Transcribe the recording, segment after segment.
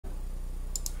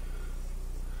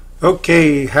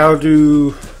Okay, how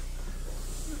to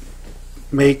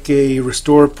make a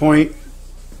restore point.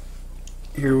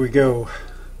 Here we go.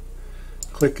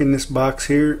 Click in this box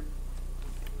here,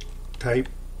 type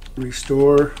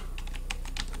restore,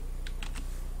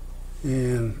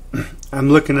 and I'm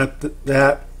looking at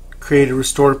that create a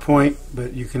restore point,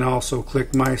 but you can also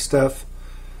click my stuff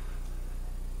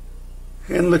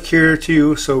and look here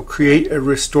too. So create a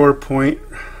restore point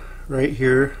right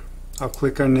here. I'll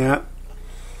click on that.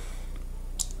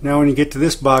 Now when you get to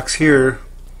this box here,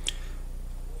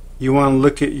 you want to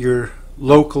look at your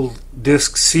local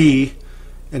disk C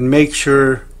and make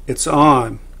sure it's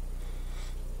on.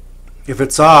 If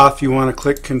it's off, you want to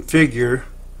click configure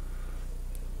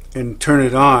and turn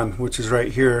it on, which is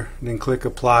right here, and then click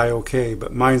apply OK.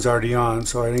 But mine's already on,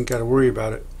 so I didn't got to worry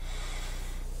about it.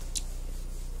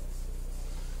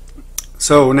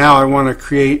 So now I want to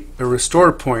create a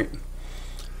restore point.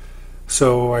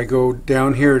 So I go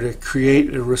down here to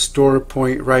create a restore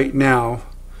point right now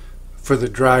for the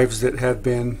drives that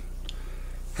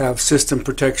have system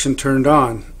protection turned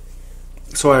on.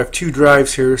 So I have 2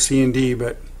 drives here, C and D,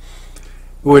 but it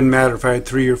wouldn't matter if I had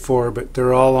 3 or 4, but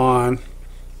they're all on.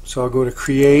 So I'll go to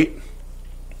create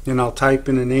and I'll type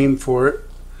in a name for it,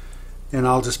 and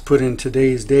I'll just put in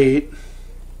today's date.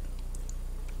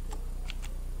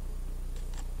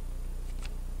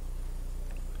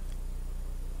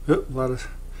 Oh,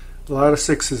 a lot of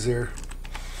 6s there.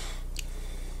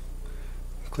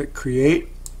 Click create.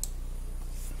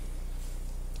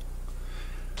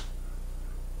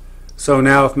 So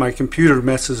now if my computer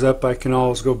messes up, I can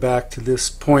always go back to this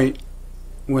point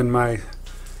when my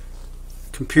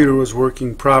computer was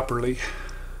working properly.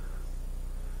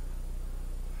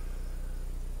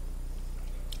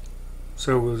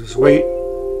 So we'll just wait,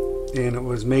 and it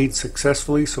was made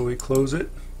successfully, so we close it.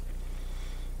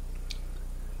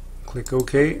 Click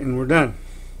OK, and we're done.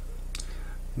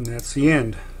 And that's the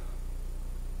end.